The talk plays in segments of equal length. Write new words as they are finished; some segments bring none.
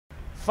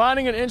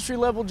Finding an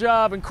entry-level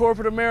job in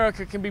corporate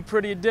America can be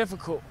pretty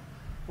difficult.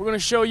 We're going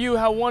to show you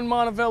how one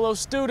Montevallo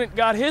student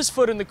got his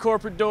foot in the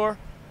corporate door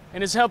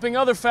and is helping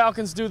other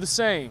Falcons do the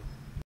same.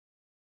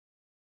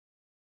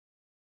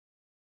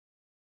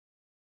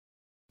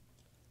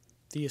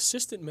 The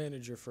assistant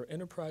manager for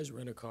Enterprise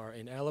Rent-A-Car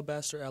in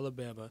Alabaster,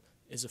 Alabama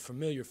is a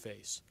familiar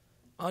face.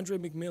 Andre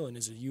McMilln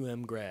is a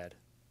UM grad.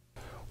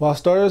 Well, I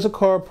started as a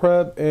car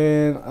prep,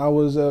 and I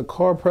was at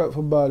car prep for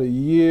about a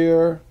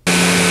year.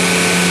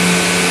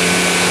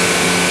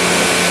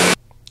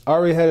 I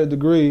already had a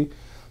degree,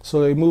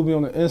 so they moved me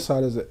on the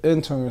inside as an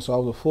intern. So I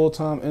was a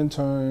full-time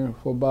intern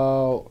for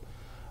about,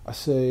 I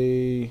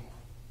say,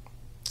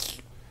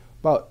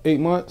 about 8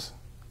 months.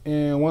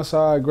 And once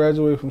I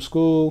graduated from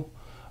school,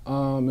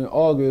 in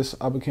August,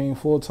 I became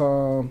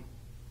full-time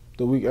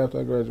the week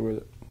after I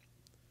graduated.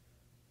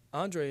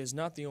 Andre is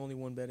not the only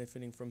one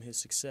benefiting from his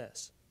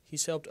success.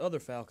 He's helped other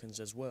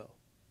Falcons as well.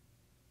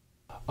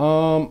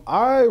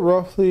 I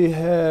roughly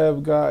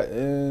have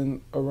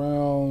gotten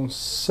around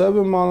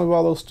 7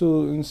 Montevallo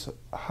students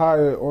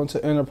hired onto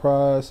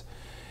Enterprise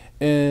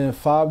in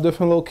 5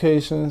 different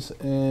locations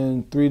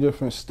in 3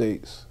 different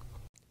states.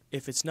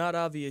 If it's not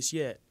obvious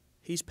yet,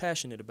 he's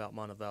passionate about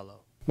Montevallo.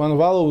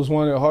 Montevallo was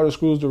one of the hardest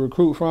schools to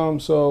recruit from,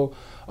 so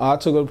I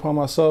took it upon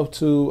myself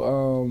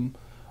to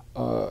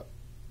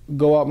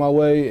go out my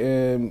way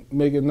and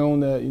make it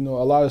known that, you know,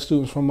 a lot of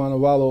students from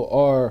Montevallo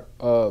are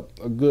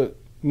that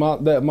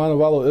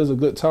Montevallo is a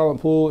good talent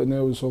pool, and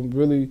there was some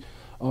really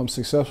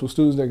successful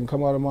students that can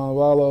come out of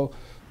Montevallo.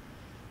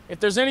 If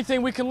there's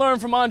anything we can learn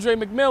from Andre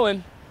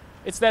McMilln,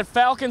 it's that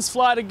Falcons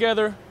fly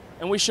together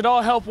and we should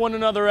all help one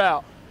another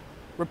out.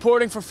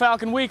 Reporting for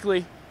Falcon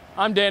Weekly,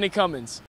 I'm Danny Cummins.